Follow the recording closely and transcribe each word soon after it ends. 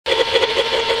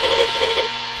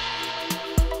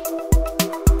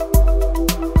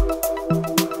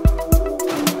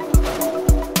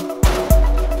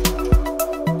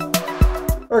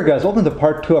Alright guys, welcome to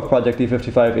part 2 of Project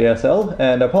E55 ASL,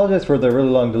 and I apologize for the really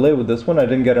long delay with this one. I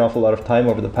didn't get an awful lot of time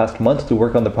over the past months to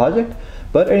work on the project.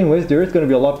 But anyways, there is going to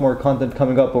be a lot more content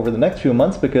coming up over the next few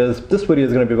months because this video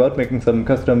is going to be about making some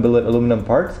custom billet aluminum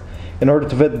parts in order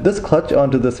to fit this clutch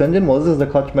onto this engine. Well, this is the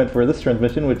clutch meant for this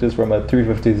transmission, which is from a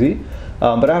 350Z,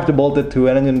 but I have to bolt it to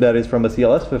an engine that is from a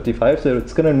CLS55, so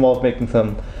it's going to involve making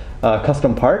some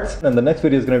custom parts. And the next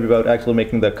video is going to be about actually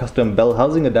making the custom bell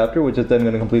housing adapter, which is then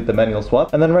going to complete the manual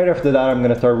swap. And then right after that, I'm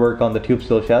going to start work on the tube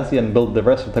steel chassis and build the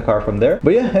rest of the car from there.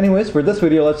 But yeah, anyways, for this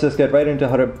video, let's just get right into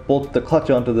how to bolt the clutch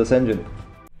onto this engine.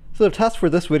 So the task for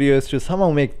this video is to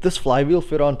somehow make this flywheel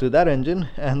fit onto that engine,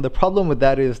 and the problem with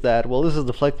that is that, well, this is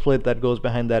the flex plate that goes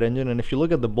behind that engine, and if you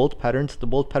look at the bolt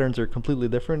patterns are completely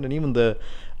different, and even the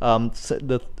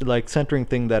centering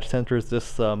thing that centers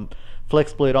this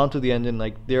flex plate onto the engine,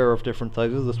 like, they're of different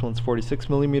sizes. This one's 46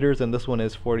 millimeters and this one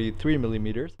is 43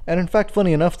 millimeters. And in fact,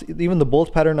 funny enough, even the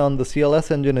bolt pattern on the CLS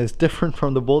engine is different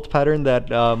from the bolt pattern that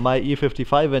my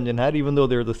E55 engine had, even though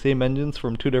they're the same engines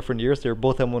from two different years. They're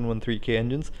both M113k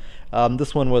engines.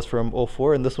 This one was from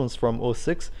 04 and this one's from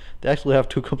 06. They actually have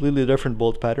two completely different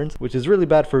bolt patterns, which is really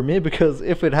bad for me because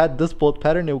if it had this bolt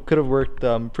pattern, it could have worked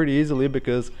pretty easily,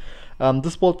 because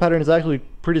this bolt pattern is actually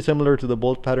pretty similar to the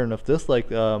bolt pattern of this. Like,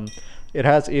 it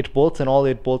has 8 bolts and all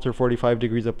 8 bolts are 45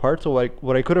 degrees apart. So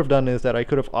what I could have done is that I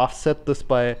could have offset this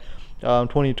by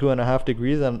 22.5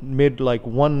 degrees and made like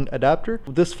one adapter.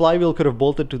 This flywheel could have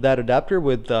bolted to that adapter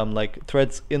with like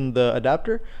threads in the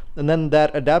adapter, and then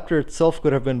that adapter itself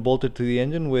could have been bolted to the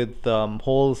engine with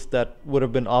holes that would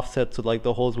have been offset, so like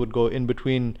the holes would go in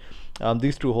between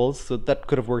these two holes. So that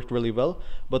could have worked really well.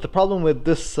 But the problem with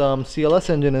this CLS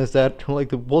engine is that, like,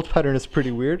 the bolt pattern is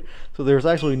pretty weird, so there's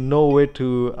actually no way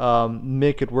to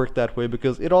make it work that way,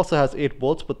 because it also has 8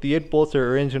 bolts, but the 8 bolts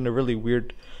are arranged in a really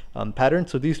weird pattern.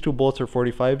 So these two bolts are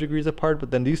 45 degrees apart,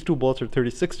 but then these two bolts are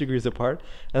 36 degrees apart,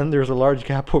 and then there's a large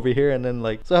gap over here, and then,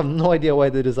 like, so I have no idea why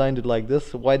they designed it like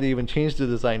this, why they even changed the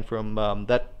design from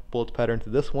that bolt pattern to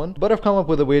this one. But I've come up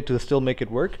with a way to still make it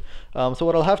work. So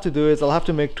what I'll have to do is I'll have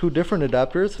to make 2 different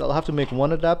adapters. I'll have to make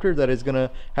one adapter that is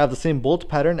gonna have the same bolt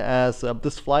pattern as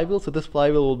this flywheel, so this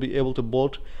flywheel will be able to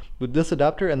bolt with this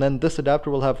adapter, and then this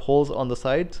adapter will have holes on the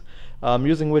sides,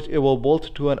 using which it will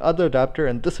bolt to another adapter,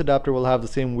 and this adapter will have the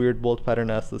same weird bolt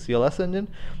pattern as the CLS engine,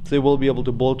 so it will be able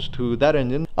to bolt to that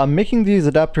engine. I'm making these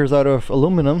adapters out of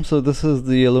aluminum, so this is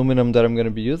the aluminum that I'm going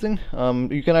to be using.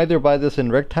 You can either buy this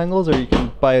in rectangles or you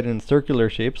can buy it in circular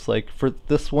shapes. Like, for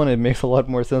this one, it makes a lot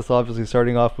more sense obviously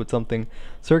starting off with something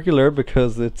circular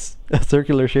because it's a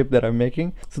circular shape that I'm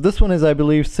making. So this one is, I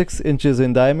believe, 6 inches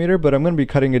in diameter, but I'm going to be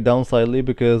cutting it down slightly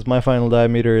because my final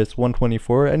diameter is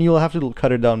 124, and you'll have to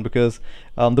cut it down because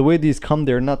the way these come,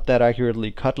 they're not that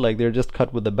accurately cut. Like, they're just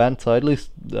cut with the bandsaw, at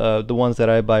least the ones that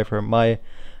I buy from my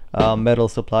metal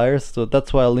suppliers. So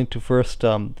that's why I'll need to first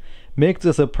make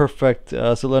this a perfect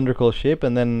cylindrical shape,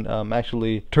 and then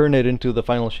actually turn it into the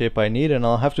final shape I need. And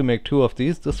I'll have to make 2 of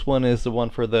these. This one is the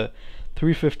one for the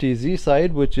 350Z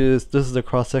side, which is, this is the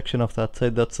cross section of that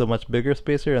side. That's a much bigger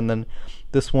spacer, and then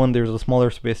this one, there's a smaller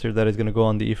spacer that is going to go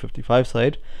on the E55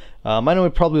 side. I know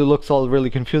it probably looks all really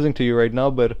confusing to you right now,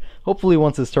 but hopefully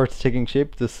once it starts taking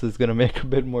shape, this is going to make a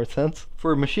bit more sense.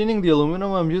 For machining the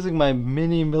aluminum, I'm using my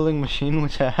mini milling machine,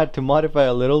 which I had to modify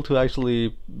a little to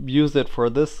actually use it for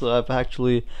this. So I've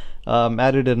actually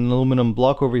added an aluminum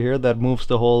block over here that moves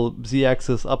the whole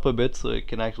z-axis up a bit so it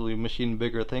can actually machine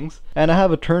bigger things. And I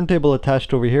have a turntable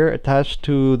attached over here, attached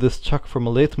to this chuck from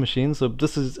a lathe machine. So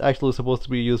this is actually supposed to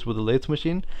be used with a lathe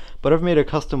machine, but I've made a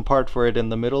custom part for it in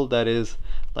the middle that is,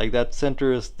 like, that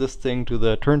centers this thing to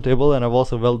the turntable, and I've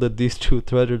also welded these 2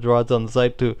 threaded rods on the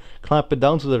side to clamp it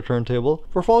down to the turntable.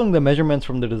 For following the measurements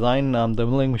from the design, the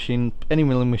milling machine, any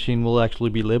milling machine, will actually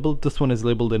be labeled. This one is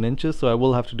labeled in inches, so I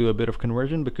will have to do a bit of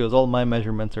conversion because all my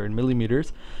measurements are in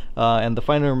millimeters, and the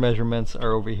finer measurements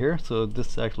are over here. So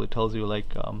this actually tells you,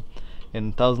 like,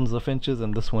 in thousands of inches,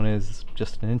 and this one is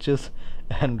just in inches.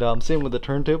 And same with the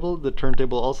turntable. The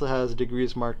turntable also has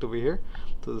degrees marked over here.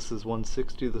 So this is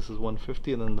 160, this is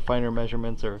 150, and then the finer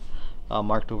measurements are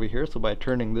marked over here. So by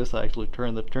turning this, I actually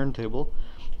turn the turntable,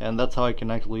 and that's how I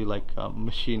can actually, like,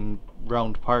 machine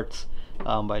round parts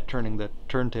by turning the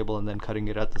turntable and then cutting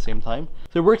it at the same time.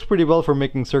 So it works pretty well for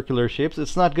making circular shapes.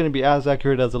 It's not going to be as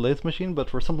accurate as a lathe machine, but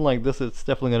for something like this, it's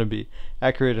definitely going to be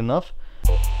accurate enough.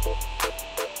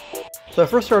 So I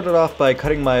first started off by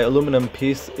cutting my aluminum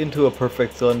piece into a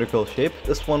perfect cylindrical shape.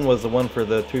 This one was the one for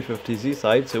the 350Z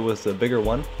side, so it was the bigger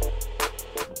one.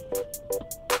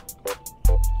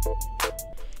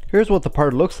 Here's what the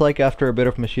part looks like after a bit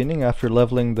of machining, after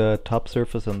leveling the top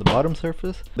surface and the bottom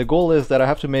surface. The goal is that I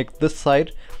have to make this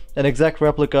side an exact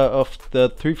replica of the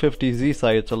 350Z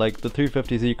side, so like the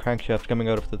 350Z crankshaft coming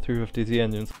out of the 350Z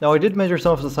engines. Now I did measure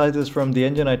some of the sizes from the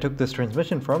engine I took this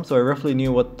transmission from, so I roughly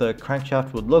knew what the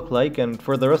crankshaft would look like, and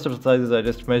for the rest of the sizes I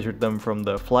just measured them from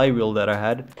the flywheel that I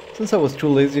had. Since I was too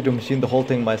lazy to machine the whole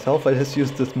thing myself, I just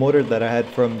used this motor that I had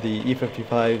from the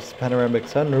E55's panoramic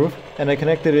sunroof, and I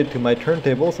connected it to my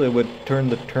turntable so it would turn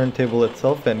the turntable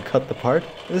itself and cut the part.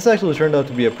 This actually turned out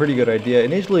to be a pretty good idea.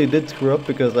 Initially it did screw up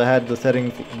because I had the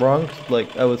settings wrong,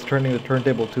 like I was turning the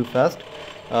turntable too fast,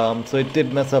 so it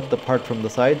did mess up the part from the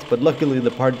sides, but luckily the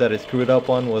part that I screwed up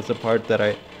on was the part that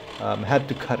I had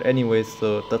to cut anyways,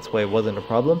 so that's why it wasn't a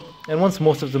problem. And once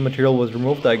most of the material was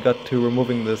removed, I got to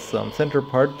removing this center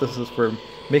part. This is for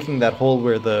making that hole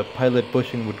where the pilot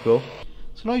bushing would go.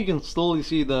 So now you can slowly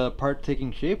see the part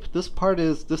taking shape. This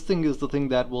thing is the thing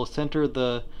that will center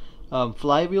the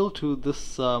flywheel to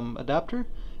this adapter,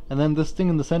 and then this thing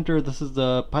in the center, this is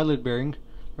the pilot bearing,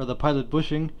 or the pilot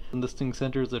bushing, and this thing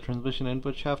centers the transmission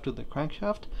input shaft to the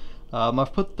crankshaft.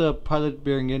 I've put the pilot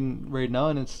bearing in right now,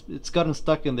 and it's gotten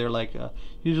stuck in there. Like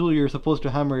usually you're supposed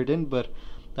to hammer it in, but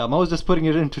I was just putting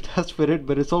it in to test fit it,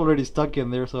 but it's already stuck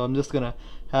in there, so I'm just gonna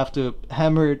have to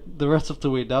hammer it the rest of the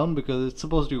way down because it's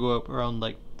supposed to go up around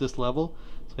like this level,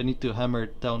 so I need to hammer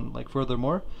it down like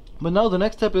furthermore. But now the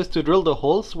next step is to drill the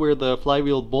holes where the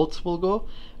flywheel bolts will go,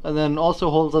 and then also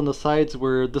holes on the sides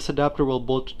where this adapter will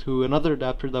bolt to another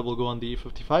adapter that will go on the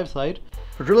E55 side.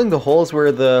 For drilling the holes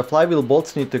where the flywheel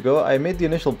bolts need to go, I made the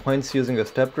initial points using a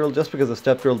step drill just because a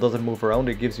step drill doesn't move around.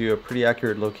 It gives you a pretty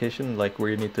accurate location, like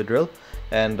where you need to drill.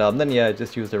 And then yeah, I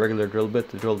just used a regular drill bit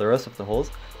to drill the rest of the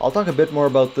holes. I'll talk a bit more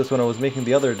about this when I was making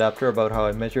the other adapter, about how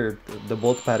I measured the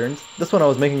bolt patterns. This one I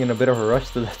was making in a bit of a rush,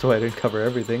 so that's why I didn't cover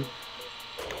everything.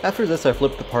 After this, I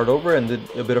flipped the part over and did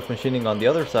a bit of machining on the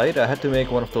other side. I had to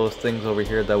make one of those things over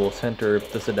here that will center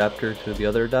this adapter to the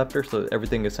other adapter, so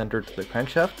everything is centered to the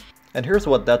crankshaft. And here's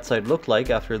what that side looked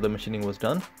like after the machining was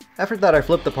done. After that, I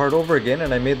flipped the part over again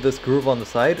and I made this groove on the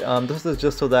side. This is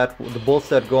just so that the bolts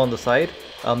that go on the side,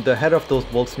 the head of those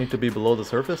bolts need to be below the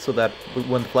surface, so that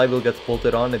when the flywheel gets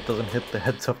bolted on, it doesn't hit the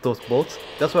heads of those bolts.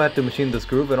 That's why I had to machine this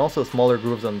groove, and also smaller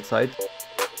grooves on the side.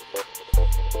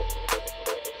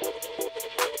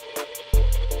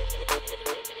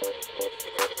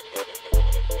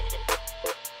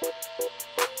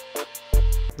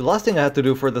 The last thing I had to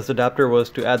do for this adapter was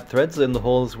to add threads in the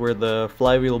holes where the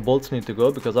flywheel bolts need to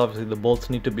go, because obviously the bolts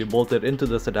need to be bolted into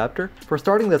this adapter. For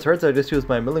starting the threads, I just used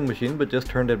my milling machine, but just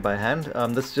turned it by hand.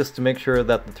 This is just to make sure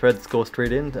that the threads go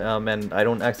straight in and I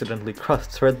don't accidentally cross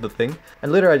thread the thing.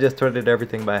 And later I just threaded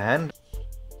everything by hand.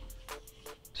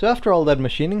 So after all that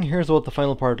machining, here's what the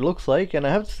final part looks like, and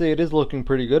I have to say it is looking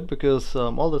pretty good because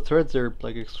all the threads are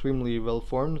like extremely well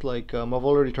formed. Like I've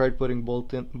already tried putting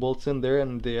bolts in there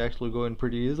and they actually go in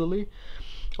pretty easily.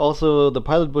 Also the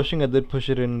pilot bushing, I did push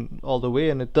it in all the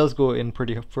way and it does go in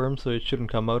pretty firm, so it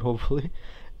shouldn't come out hopefully.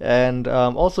 And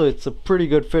also it's a pretty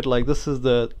good fit. Like this is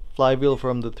the flywheel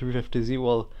from the 350Z,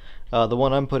 well the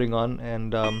one I'm putting on,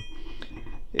 and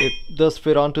it does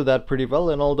fit onto that pretty well,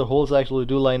 and all the holes actually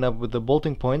do line up with the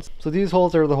bolting points. So these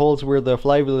holes are the holes where the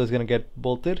flywheel is going to get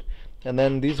bolted, and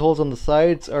then these holes on the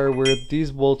sides are where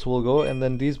these bolts will go, and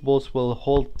then these bolts will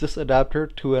hold this adapter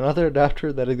to another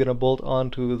adapter that is going to bolt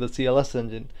onto the CLS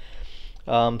engine.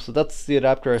 So that's the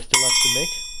adapter I still have to make.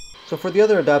 So for the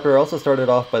other adapter, I also started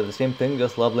off by the same thing,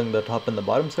 just leveling the top and the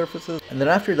bottom surfaces, and then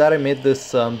after that I made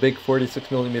this big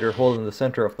 46mm hole in the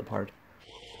center of the part.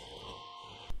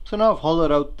 So now I've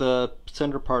hollowed out the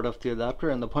center part of the adapter,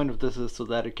 and the point of this is so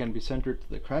that it can be centered to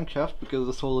the crankshaft, because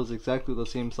this hole is exactly the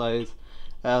same size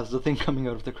as the thing coming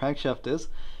out of the crankshaft is.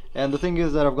 And the thing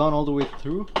is that I've gone all the way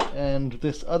through, and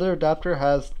this other adapter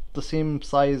has the same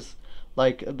size.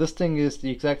 Like this thing is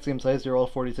the exact same size, they're all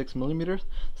 46mm.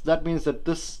 So that means that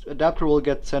this adapter will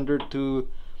get centered to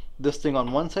this thing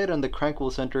on one side and the crank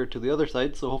will center to the other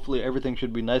side, so hopefully everything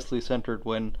should be nicely centered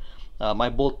when I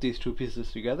bolt these two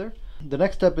pieces together. The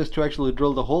next step is to actually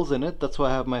drill the holes in it. That's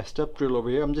why I have my step drill over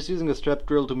here. I'm just using a step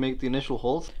drill to make the initial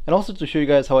holes, and also to show you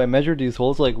guys how I measured these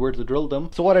holes, like where to drill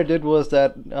them. So what I did was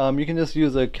that you can just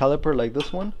use a caliper like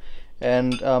this one,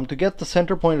 and to get the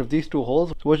center point of these two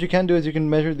holes, what you can do is you can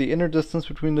measure the inner distance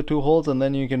between the two holes, and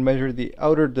then you can measure the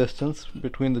outer distance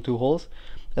between the two holes,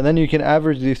 and then you can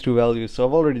average these two values. So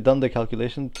I've already done the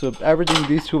calculation. So averaging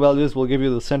these two values will give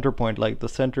you the center point, like the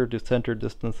center to center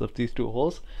distance of these two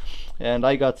holes, and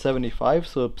I got 75.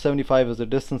 So 75 is the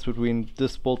distance between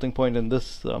this bolting point and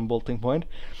this bolting point.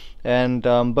 And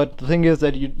but the thing is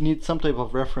that you need some type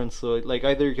of reference. So like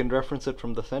either you can reference it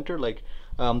from the center, like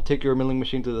take your milling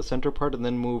machine to the center part and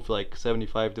then move like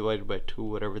 75 divided by 2,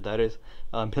 whatever that is,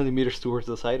 millimeters towards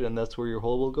the side, and that's where your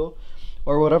hole will go.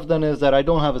 Or what I've done is that I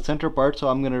don't have a center part, so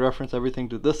I'm going to reference everything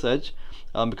to this edge,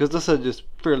 because this edge is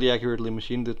fairly accurately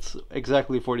machined. It's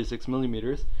exactly 46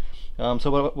 millimeters.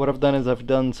 So what I've done is I've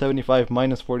done 75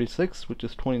 minus 46, which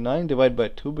is 29, divided by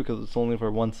 2 because it's only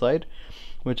for one side,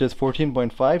 which is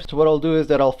 14.5. So what I'll do is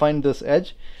that I'll find this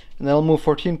edge, and then I'll move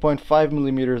 14.5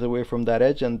 millimeters away from that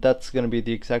edge, and that's going to be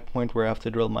the exact point where I have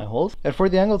to drill my holes. And for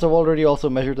the angles, I've already also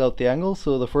measured out the angles.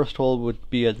 So the first hole would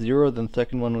be at 0, then the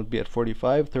second one would be at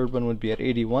 45, third one would be at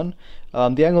 81.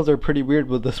 The angles are pretty weird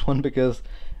with this one because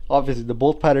obviously the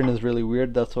bolt pattern is really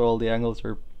weird. That's why all the angles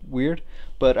are weird.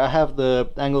 But I have the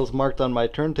angles marked on my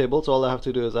turntable, so all I have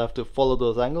to do is I have to follow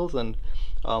those angles and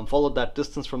follow that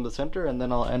distance from the center, and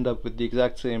then I'll end up with the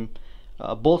exact same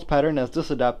bolt pattern as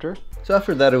this adapter. So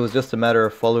after that, it was just a matter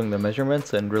of following the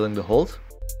measurements and drilling the holes.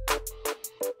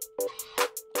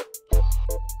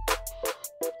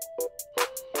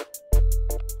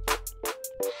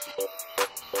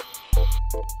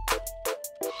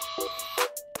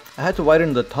 I had to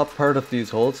widen the top part of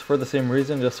these holes for the same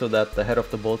reason, just so that the head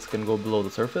of the bolts can go below the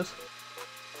surface.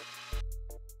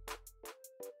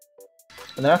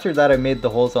 And then after that, I made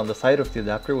the holes on the side of the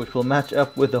adapter, which will match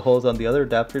up with the holes on the other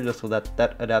adapter, just so that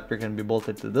that adapter can be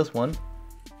bolted to this one.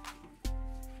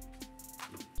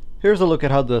 Here's a look at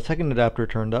how the second adapter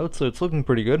turned out. So it's looking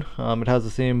pretty good. It has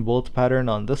the same bolt pattern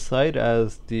on this side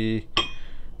as the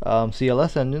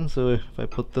CLS engine. So if I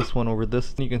put this one over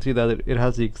this, you can see that it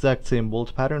has the exact same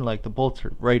bolt pattern, like the bolts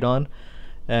are right on.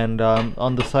 And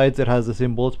on the sides, it has the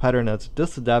same bolt pattern as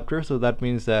this adapter. So that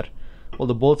means that, well,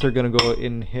 the bolts are going to go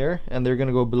in here and they're going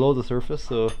to go below the surface.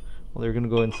 So, well, they're going to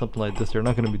go in something like this. They're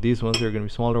not going to be these ones, they're going to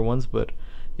be smaller ones, but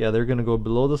yeah, they're going to go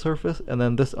below the surface. And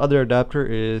then this other adapter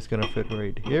is going to fit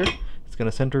right here. It's going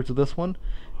to center to this one,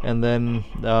 and then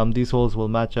these holes will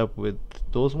match up with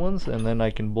those ones, and then I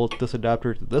can bolt this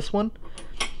adapter to this one,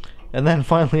 and then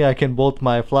finally I can bolt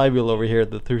my flywheel over here,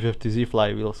 the 350Z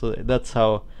flywheel. So that's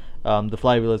how the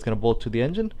flywheel is going to bolt to the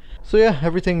engine. So yeah,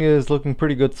 everything is looking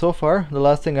pretty good so far. The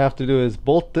last thing I have to do is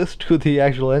bolt this to the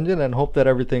actual engine and hope that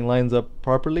everything lines up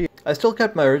properly. I still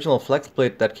kept my original flex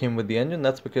plate that came with the engine.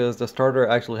 That's because the starter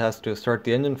actually has to start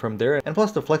the engine from there, and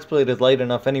plus the flex plate is light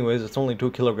enough anyways. It's only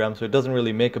 2 kilograms, so it doesn't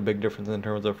really make a big difference in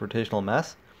terms of rotational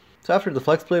mass. So after the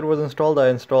flex plate was installed, I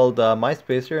installed my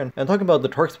spacer, and talking about the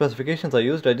torque specifications I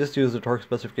just used the torque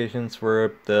specifications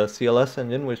for the CLS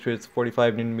engine, which is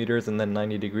 45 Newton meters and then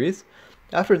 90 degrees.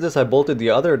 After this, I bolted the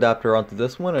other adapter onto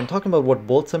this one, and talking about what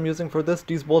bolts I'm using for this,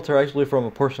 these bolts are actually from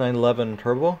a Porsche 911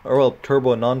 Turbo, or well,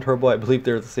 Turbo and non-Turbo, I believe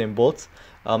they're the same bolts.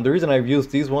 The reason I've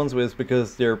used these ones was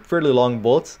because they're fairly long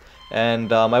bolts,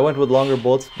 and I went with longer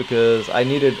bolts because I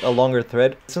needed a longer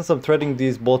thread. Since I'm threading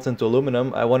these bolts into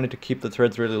aluminum, I wanted to keep the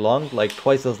threads really long, like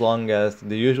twice as long as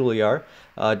they usually are,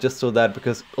 just so that,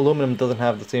 because aluminum doesn't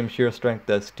have the same shear strength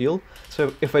as steel.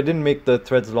 So if I didn't make the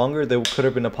threads longer, there could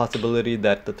have been a possibility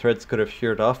that the threads could have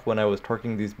sheared off when I was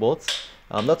torquing these bolts.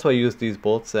 That's why I used these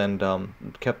bolts and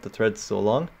kept the threads so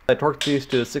long. I torqued these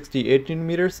to 68 Newton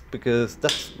meters because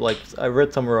that's, like, I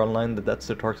read somewhere online that that's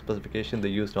the torque specification they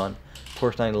used on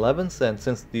Porsche 911s, and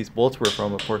since these bolts were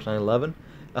from a Porsche 911,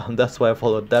 that's why I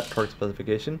followed that torque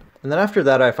specification. And then after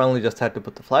that, I finally just had to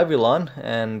put the flywheel on,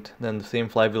 and then the same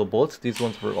flywheel bolts. These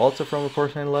ones were also from a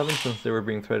Porsche 911 since they were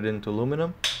being threaded into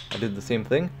aluminum. I did the same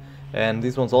thing, and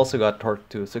these ones also got torqued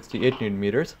to 68 Newton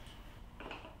meters.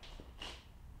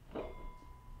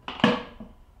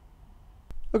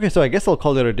 Okay, so I guess I'll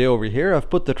call it a day over here. I've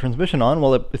put the transmission on.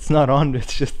 Well, it's not on,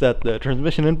 it's just that the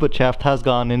transmission input shaft has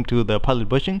gone into the pilot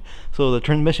bushing. So the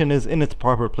transmission is in its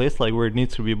proper place, like where it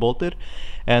needs to be bolted.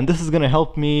 And this is going to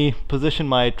help me position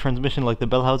my transmission, like the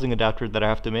bell housing adapter that I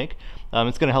have to make.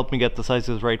 It's going to help me get the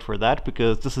sizes right for that,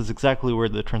 because this is exactly where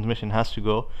the transmission has to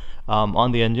go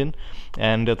on the engine.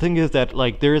 And the thing is that,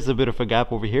 like, there is a bit of a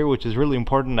gap over here, which is really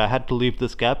important. I had to leave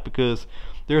this gap because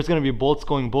there's going to be bolts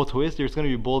going both ways. There's going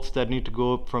to be bolts that need to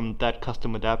go from that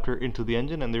custom adapter into the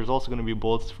engine, and there's also going to be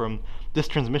bolts from this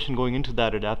transmission going into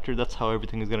that adapter. That's how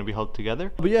everything is going to be held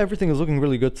together. But yeah, everything is looking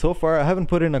really good so far. I haven't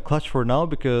put in a clutch for now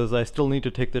because I still need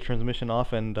to take the transmission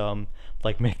off and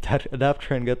like make that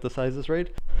adapter and get the sizes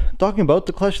right. Talking about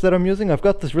the clutch that I'm using, I've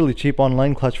got this really cheap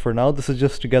online clutch for now. This is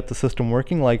just to get the system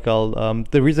working. Like,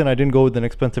 the reason I didn't go with an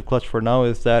expensive clutch for now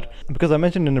is that because I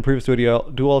mentioned in the previous video,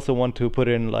 I do also want to put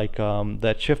in like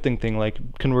that shifting thing, like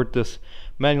convert this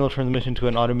manual transmission to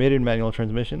an automated manual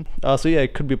transmission. So yeah,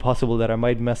 it could be possible that I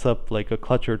might mess up like a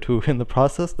clutch or two in the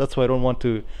process. That's why I don't want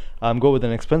to go with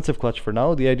an expensive clutch for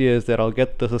now. The idea is that I'll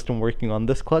get the system working on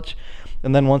this clutch,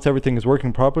 and then once everything is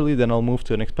working properly, then I'll move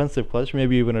to an expensive clutch,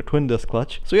 maybe even a twin disc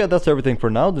clutch. So yeah, that's everything for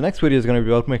now. The next video is going to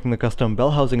be about making the custom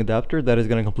bell housing adapter that is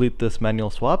going to complete this manual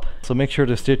swap. So make sure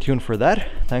to stay tuned for that.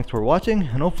 Thanks for watching,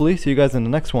 and hopefully see you guys in the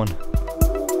next one.